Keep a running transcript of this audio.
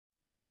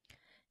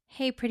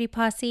Hey, Pretty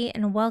Posse,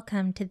 and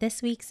welcome to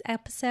this week's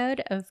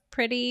episode of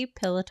Pretty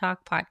Pillow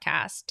Talk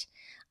Podcast.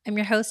 I'm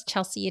your host,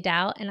 Chelsea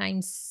Udall, and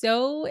I'm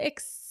so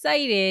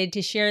excited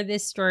to share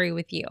this story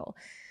with you.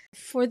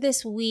 For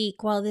this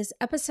week, while this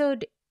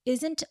episode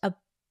isn't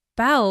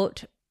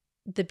about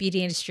the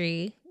beauty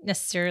industry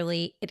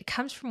necessarily, it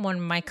comes from one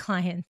of my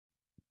clients.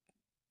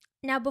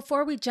 Now,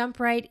 before we jump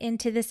right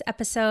into this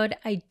episode,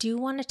 I do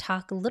want to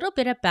talk a little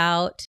bit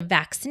about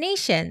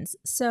vaccinations.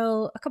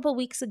 So, a couple of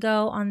weeks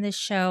ago on this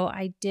show,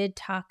 I did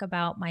talk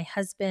about my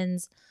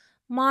husband's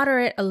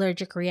moderate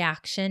allergic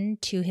reaction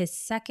to his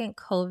second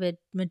COVID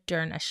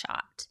Moderna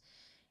shot.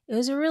 It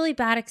was a really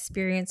bad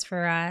experience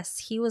for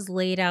us. He was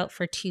laid out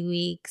for 2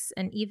 weeks,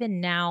 and even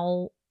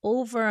now,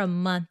 over a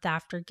month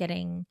after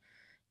getting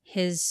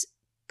his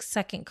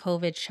second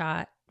COVID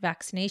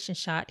vaccination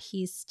shot,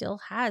 he still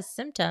has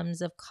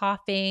symptoms of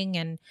coughing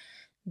and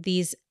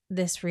this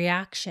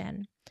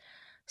reaction.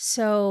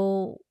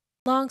 So,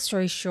 long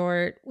story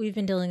short, we've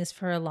been dealing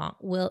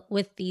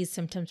with these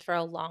symptoms for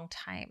a long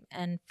time,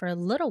 and for a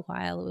little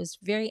while, it was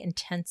very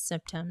intense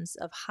symptoms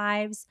of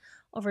hives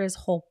over his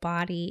whole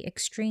body,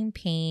 extreme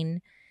pain,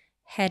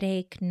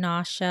 headache,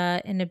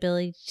 nausea,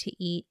 inability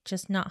to eat,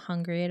 just not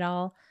hungry at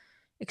all,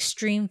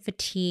 extreme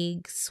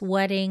fatigue,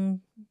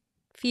 sweating,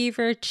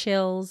 fever,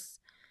 chills,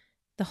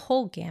 the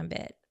whole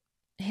gambit.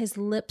 His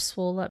lips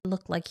swole up,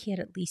 looked like he had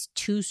at least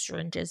 2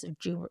 syringes of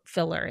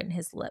filler in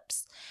his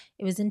lips.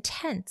 It was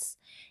intense.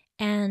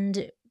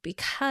 And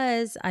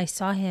because I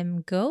saw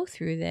him go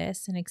through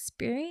this and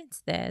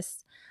experience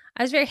this,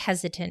 I was very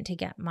hesitant to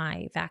get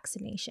my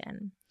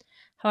vaccination.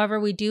 However,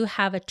 we do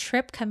have a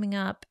trip coming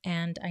up,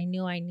 and I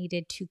knew I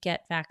needed to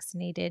get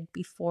vaccinated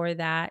before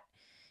that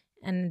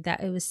and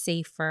that it was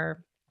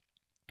safer.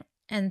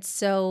 And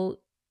so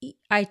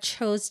I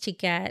chose to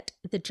get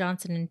the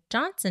Johnson &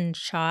 Johnson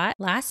shot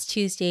last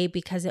Tuesday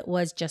because it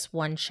was just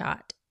one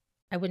shot.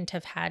 I wouldn't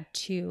have had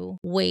to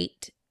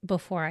wait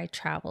before I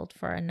traveled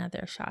for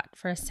another shot,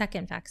 for a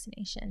second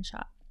vaccination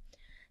shot.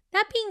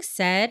 That being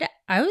said,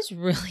 I was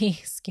really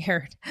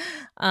scared.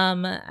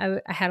 I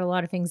had a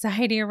lot of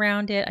anxiety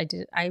around it.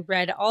 I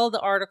read all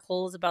the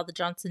articles about the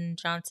Johnson &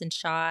 Johnson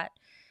shot,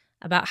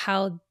 about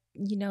how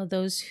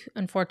those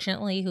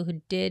unfortunately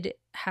who did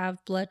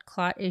have blood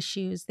clot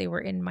issues, they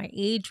were in my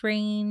age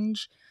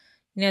range.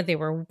 They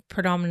were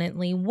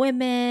predominantly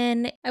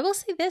women. I will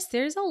say this,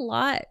 there's a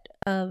lot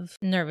of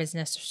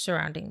nervousness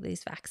surrounding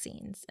these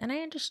vaccines, and I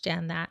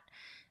understand that.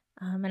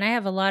 And I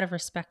have a lot of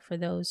respect for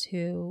those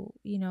who,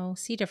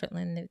 see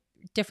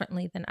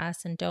differently than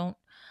us and don't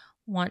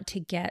want to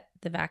get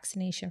the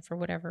vaccination for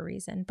whatever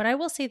reason. But I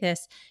will say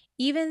this,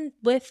 even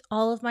with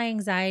all of my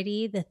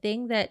anxiety, the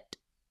thing that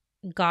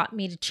got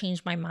me to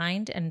change my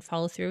mind and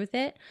follow through with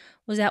it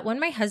was that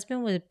when my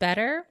husband was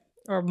better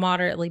or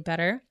moderately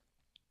better,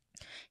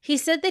 he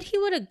said that he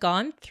would have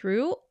gone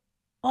through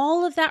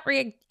all of that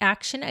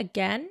reaction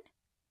again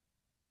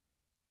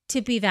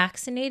to be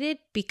vaccinated,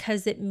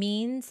 because it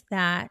means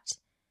that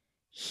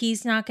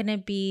he's not going to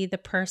be the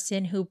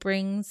person who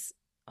brings,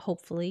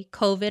 hopefully,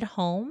 COVID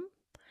home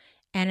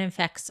and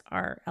infects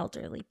our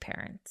elderly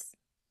parents.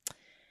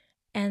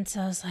 And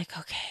so I was like,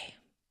 okay.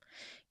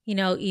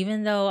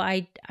 Even though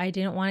I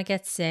didn't want to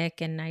get sick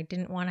and I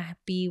didn't want to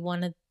be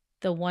one of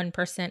the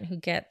 1% who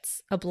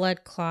gets a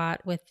blood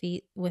clot with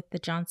the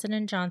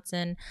Johnson &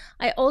 Johnson,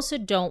 I also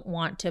don't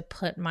want to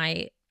put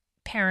my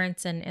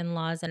parents and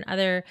in-laws and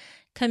other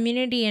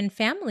community and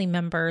family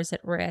members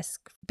at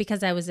risk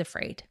because I was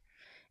afraid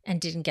and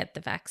didn't get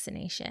the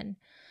vaccination.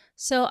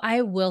 So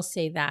I will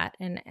say that.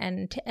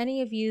 And to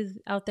any of you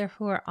out there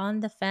who are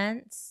on the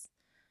fence,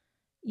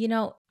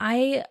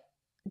 I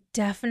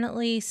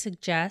definitely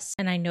suggest,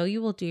 and I know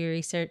you will do your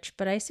research,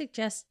 but I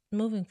suggest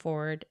moving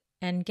forward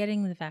and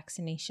getting the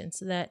vaccination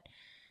so that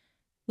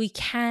we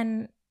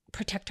can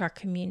protect our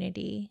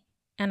community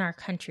and our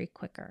country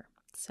quicker.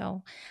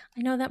 So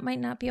I know that might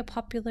not be a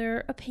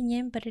popular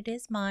opinion, but it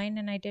is mine,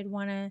 and I did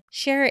want to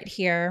share it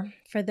here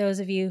for those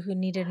of you who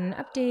needed an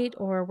update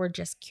or were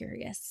just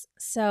curious.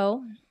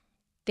 So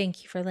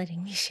thank you for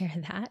letting me share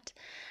that.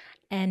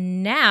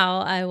 And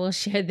now I will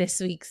share this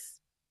week's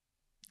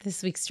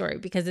story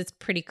because it's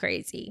pretty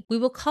crazy. We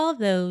will call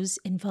those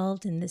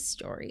involved in this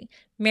story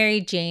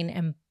Mary, Jane,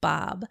 and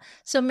Bob.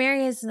 So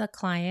Mary is a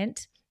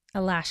client,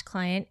 a lash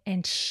client,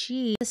 and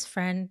this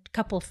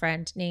couple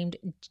friend named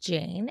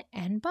Jane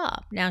and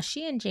Bob. Now,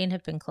 she and Jane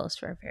have been close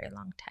for a very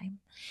long time.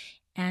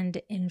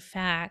 And in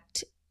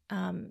fact,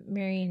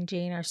 Mary and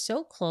Jane are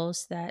so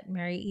close that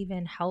Mary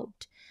even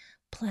helped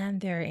plan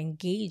their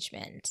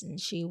engagement. And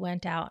she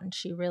went out and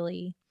she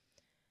really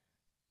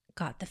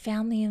got the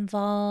family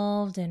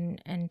involved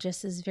and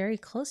just is very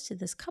close to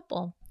this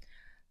couple.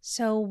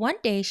 So one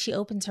day she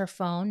opens her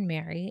phone,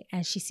 Mary,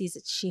 and she sees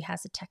that she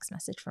has a text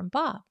message from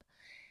Bob.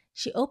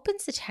 She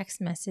opens the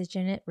text message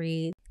and it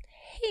reads,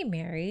 "Hey,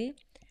 Mary,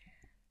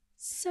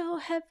 so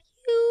have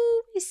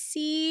you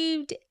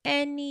received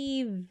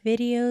any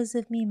videos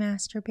of me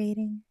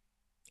masturbating?"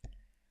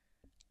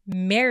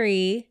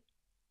 Mary,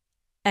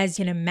 as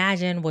you can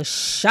imagine, was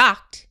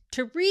shocked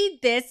to read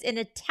this in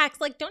a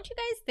text. Like, don't you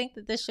guys think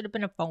that this should have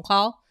been a phone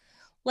call?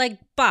 Like,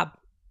 Bob,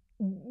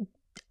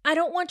 I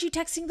don't want you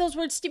texting those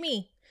words to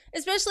me,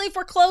 especially if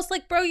we're close.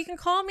 Like, bro, you can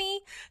call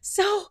me.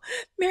 So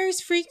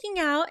Mary's freaking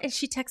out and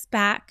she texts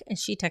back,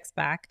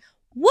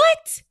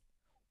 what?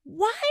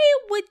 Why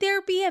would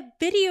there be a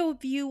video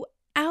of you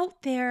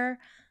out there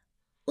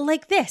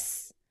like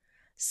this?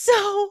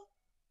 So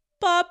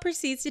Bob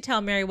proceeds to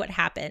tell Mary what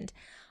happened.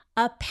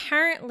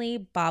 Apparently,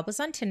 Bob was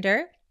on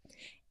Tinder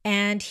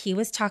and he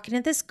was talking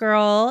to this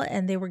girl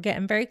and they were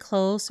getting very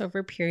close over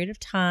a period of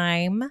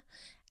time,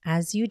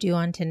 as you do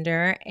on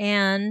Tinder.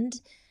 And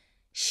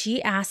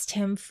she asked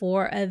him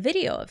for a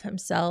video of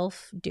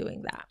himself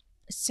doing that.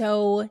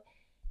 So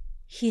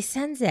he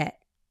sends it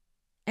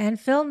and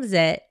films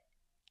it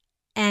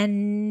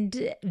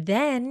and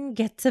then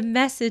gets a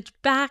message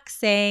back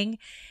saying,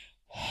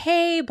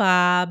 "Hey,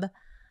 Bob,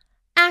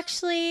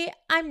 actually,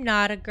 I'm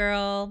not a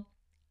girl.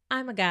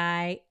 I'm a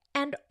guy.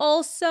 And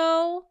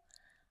also,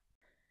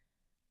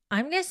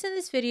 I'm going to send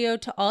this video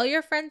to all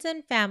your friends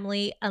and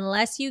family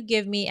unless you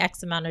give me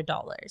X amount of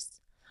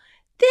dollars."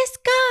 This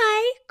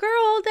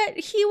girl that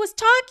he was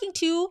talking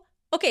to.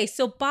 Okay,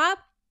 so Bob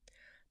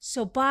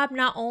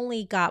not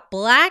only got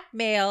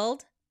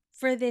blackmailed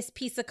for this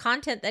piece of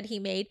content that he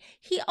made,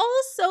 he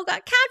also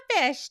got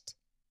catfished.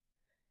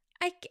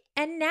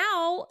 And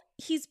now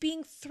he's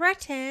being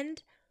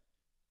threatened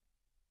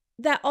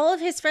that all of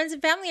his friends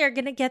and family are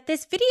going to get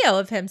this video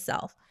of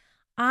himself.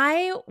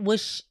 I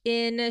was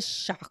in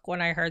shock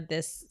when I heard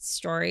this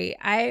story.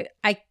 I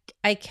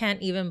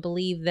can't even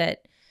believe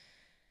that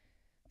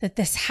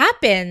this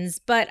happens,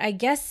 but I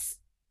guess.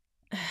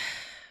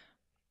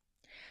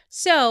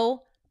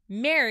 So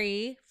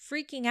Mary,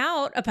 freaking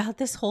out about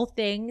this whole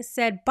thing,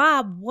 said,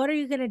 "Bob, what are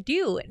you going to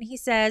do?" And he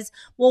says,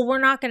 "Well, we're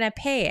not going to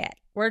pay it.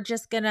 We're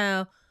just going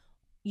to,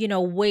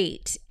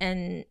 wait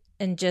and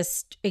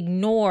just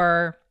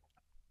ignore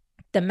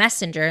the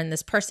messenger and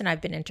this person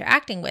I've been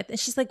interacting with." And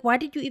she's like, "Why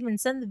did you even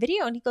send the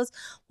video?" And he goes,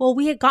 "Well,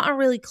 we had gotten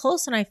really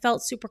close and I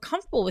felt super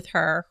comfortable with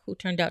her," who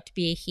turned out to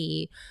be a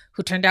he,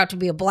 who turned out to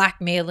be a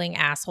blackmailing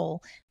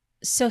asshole.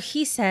 So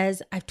he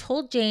says, "I've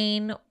told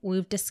Jane,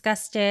 we've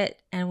discussed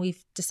it, and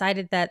we've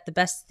decided that the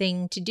best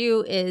thing to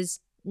do is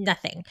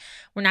nothing.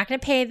 We're not going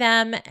to pay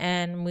them,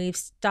 and we've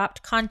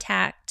stopped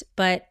contact,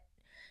 but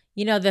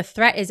the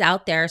threat is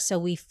out there, so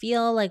we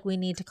feel like we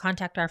need to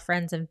contact our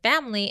friends and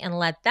family and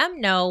let them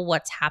know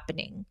what's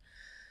happening."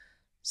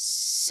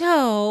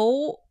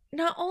 So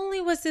not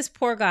only was this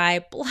poor guy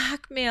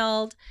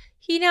blackmailed,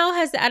 he now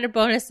has the added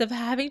bonus of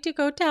having to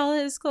go tell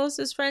his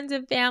closest friends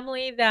and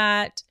family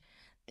that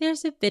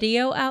there's a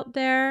video out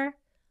there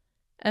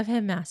of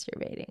him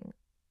masturbating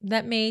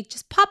that may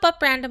just pop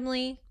up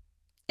randomly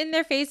in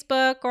their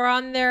Facebook or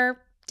on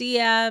their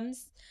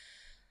DMs.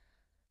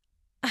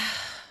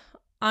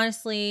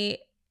 Honestly,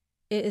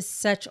 it is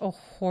such a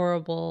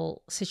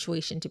horrible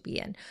situation to be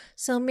in.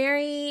 So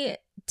Mary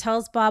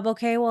tells Bob,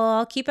 "Okay, well,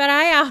 I'll keep an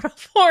eye out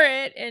for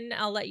it and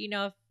I'll let you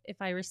know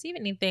if I receive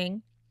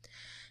anything."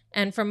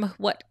 And from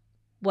what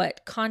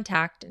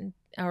contact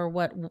or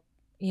what,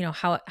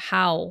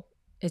 how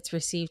it's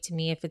received to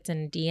me, if it's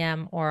in a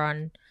DM or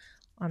on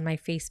my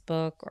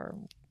Facebook or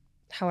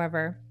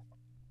however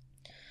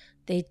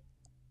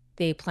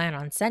they plan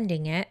on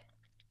sending it.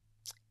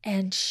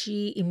 And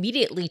she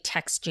immediately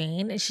texts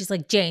Jane and she's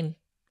like, "Jane,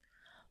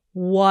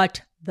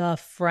 what the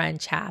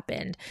French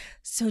happened?"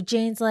 So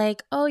Jane's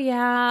like, "Oh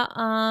yeah,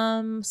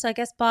 so I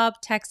guess Bob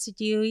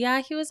texted you.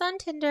 Yeah, he was on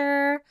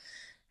Tinder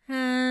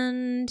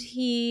and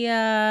he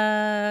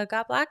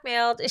got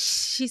blackmailed."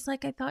 She's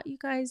like, "I thought you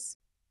guys..."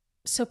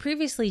 So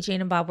previously, Jane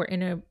and Bob were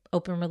in an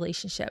open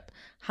relationship.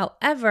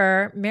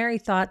 However, Mary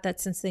thought that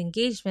since the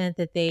engagement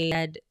that they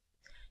had,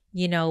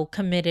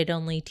 committed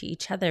only to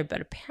each other.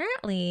 But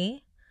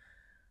apparently,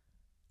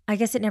 I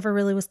guess it never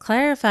really was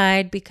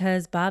clarified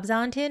because Bob's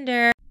on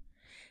Tinder.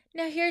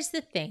 Now, here's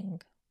the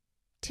thing.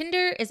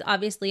 Tinder is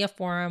obviously a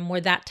forum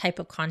where that type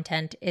of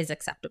content is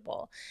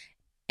acceptable.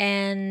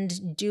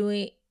 And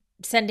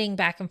sending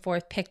back and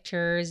forth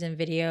pictures and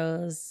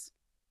videos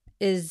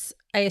is,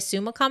 I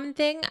assume, a common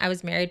thing. I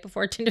was married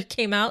before Tinder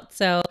came out,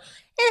 so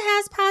it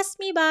has passed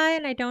me by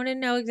and I don't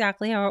know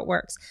exactly how it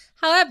works.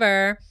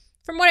 However,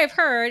 from what I've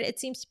heard, it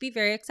seems to be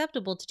very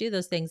acceptable to do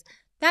those things.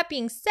 That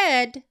being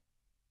said,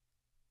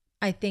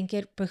 I think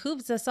it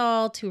behooves us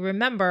all to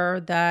remember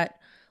that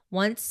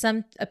once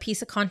a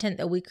piece of content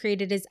that we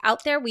created is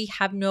out there, we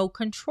have no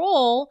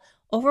control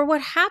over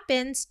what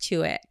happens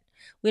to it.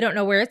 We don't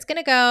know where it's going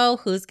to go,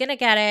 who's going to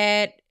get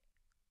it.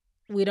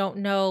 We don't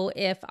know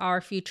if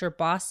our future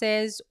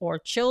bosses or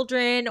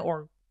children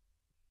or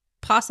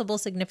possible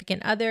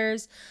significant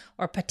others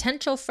or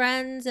potential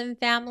friends and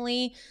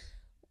family,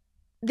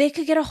 they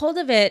could get a hold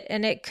of it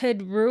and it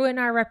could ruin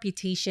our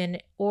reputation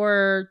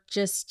or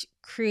just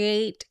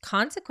create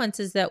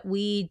consequences that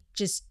we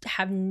just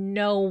have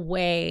no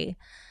way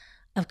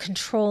of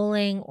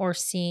controlling or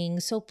seeing.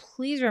 So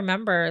please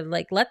remember,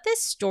 let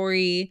this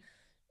story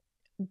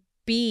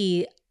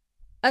be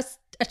a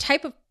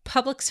type of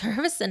public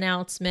service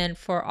announcement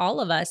for all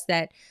of us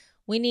that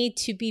we need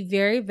to be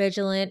very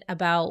vigilant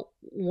about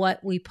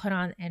what we put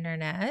on the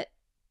internet,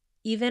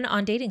 even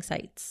on dating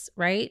sites,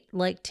 right?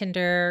 Like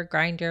Tinder,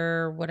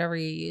 Grindr, whatever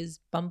you use,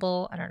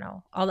 Bumble, I don't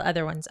know, all the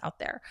other ones out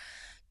there,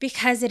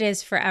 because it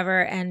is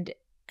forever. And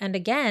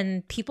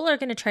again, people are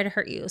going to try to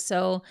hurt you.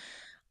 So,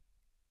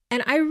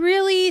 and I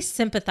really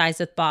sympathize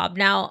with Bob.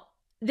 Now,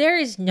 there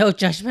is no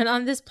judgment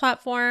on this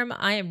platform.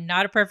 I am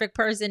not a perfect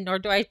person, nor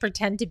do I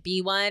pretend to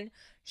be one.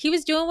 He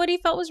was doing what he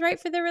felt was right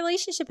for the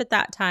relationship at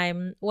that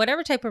time,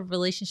 whatever type of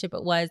relationship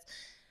it was.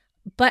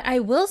 But I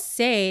will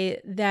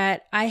say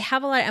that I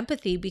have a lot of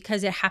empathy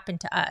because it happened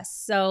to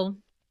us.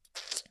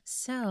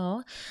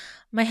 So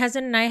my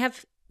husband and I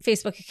have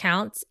Facebook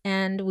accounts,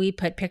 and we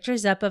put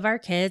pictures up of our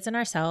kids and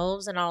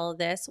ourselves and all of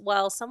this.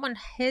 Well,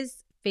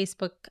 his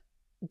Facebook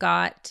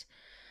got,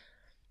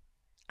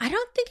 I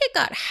don't think it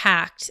got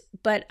hacked,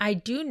 but I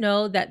do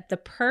know that the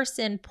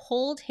person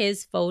pulled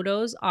his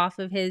photos off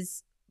of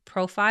his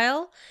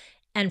profile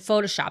and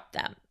photoshopped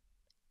them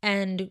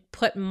and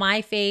put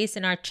my face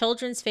and our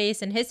children's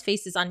face and his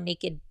faces on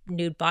naked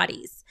nude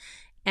bodies.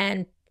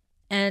 And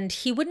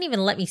he wouldn't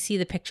even let me see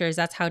the pictures.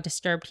 That's how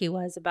disturbed he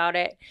was about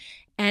it.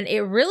 And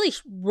it really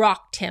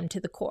rocked him to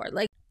the core.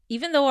 Like,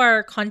 even though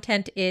our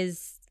content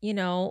is,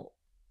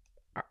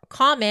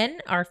 common,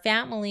 our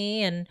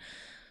family and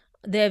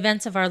the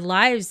events of our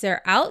lives,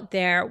 they're out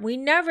there, we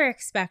never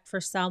expect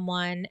for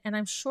someone, and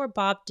I'm sure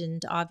Bob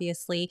didn't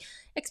obviously,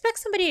 expect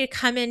somebody to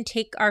come in,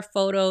 take our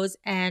photos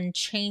and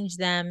change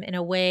them in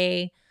a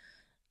way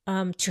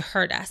to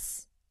hurt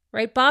us,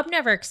 right? Bob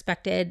never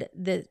expected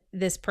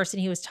this person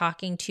he was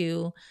talking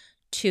to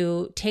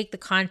take the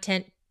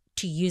content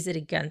to use it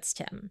against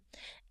him.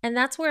 And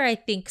that's where I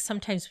think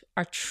sometimes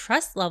our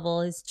trust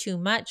level is too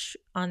much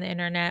on the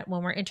internet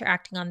when we're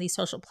interacting on these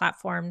social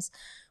platforms,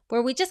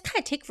 where we just kind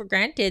of take for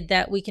granted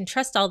that we can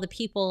trust all the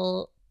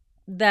people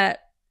that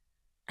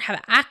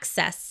have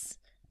access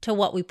to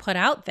what we put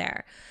out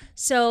there.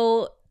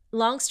 So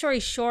long story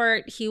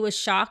short, he was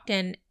shocked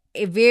and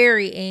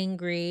very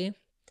angry.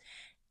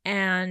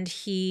 And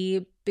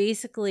he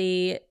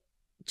basically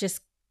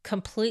just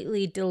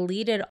completely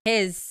deleted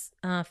his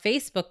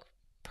Facebook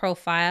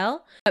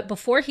profile. But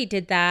before he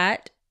did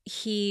that,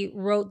 he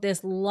wrote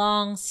this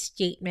long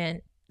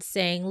statement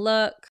saying,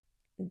 look,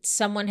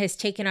 someone has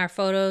taken our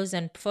photos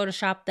and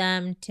photoshopped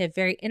them to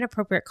very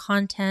inappropriate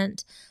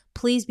content.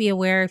 Please be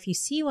aware, if you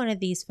see one of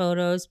these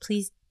photos,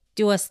 please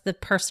do us the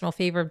personal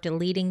favor of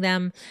deleting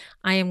them.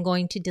 I am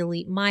going to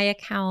delete my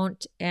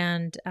account,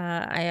 and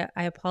I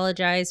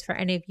apologize for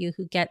any of you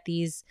who get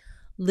these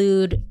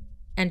lewd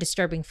and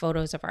disturbing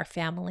photos of our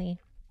family.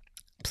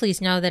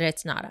 Please know that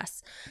it's not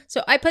us.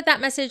 So I put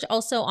that message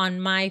also on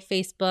my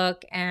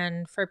Facebook,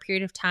 and for a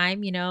period of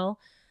time,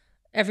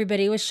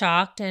 everybody was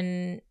shocked,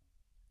 and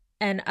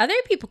other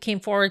people came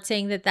forward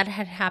saying that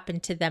had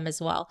happened to them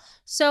as well.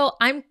 So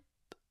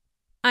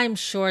I'm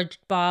sure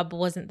Bob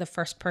wasn't the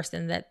first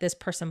person that this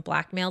person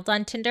blackmailed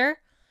on Tinder,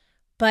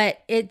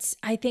 but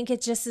I think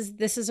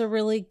this is a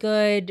really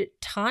good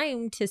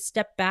time to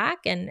step back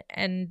and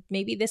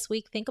maybe this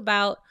week think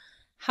about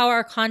how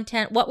our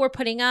content, what we're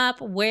putting up,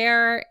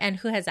 where and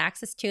who has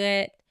access to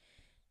it,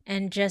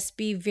 and just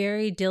be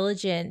very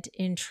diligent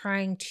in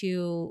trying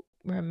to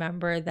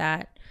remember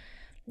that,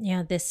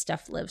 this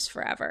stuff lives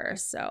forever.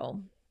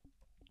 So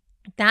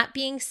that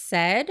being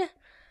said,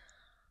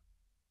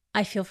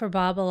 I feel for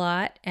Bob a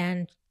lot,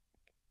 and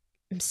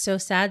I'm so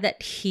sad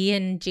that he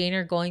and Jane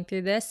are going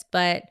through this,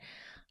 but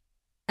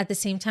at the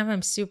same time,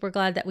 I'm super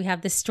glad that we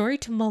have this story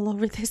to mull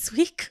over this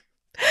week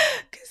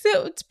because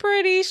it's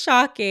pretty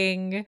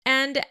shocking.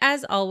 And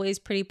as always,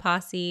 Pretty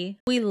Posse,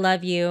 we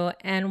love you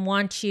and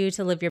want you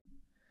to live your...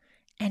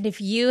 And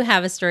if you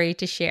have a story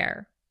to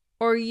share,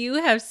 or you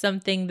have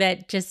something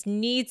that just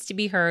needs to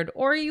be heard,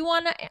 or you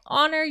want to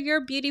honor your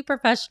beauty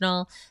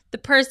professional, the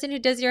person who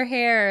does your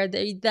hair,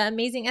 the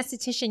amazing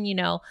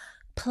esthetician,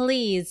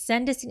 please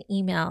send us an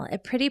email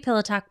at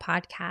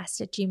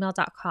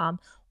prettypillowtalkpodcast@gmail.com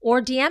or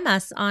DM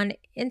us on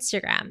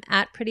Instagram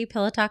at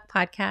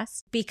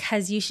prettypillowtalkpodcast,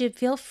 because you should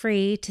feel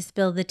free to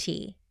spill the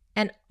tea.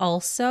 And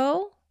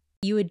also,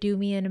 you would do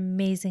me an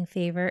amazing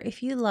favor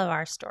if you love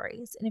our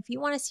stories and if you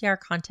want to see our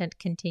content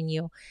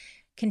continue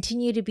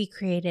to be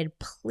created,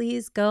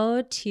 please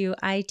go to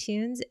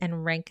iTunes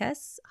and rank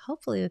us,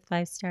 hopefully with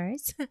 5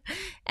 stars,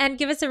 and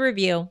give us a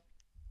review.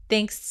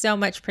 Thanks so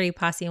much, Pretty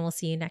Posse, and we'll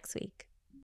see you next week.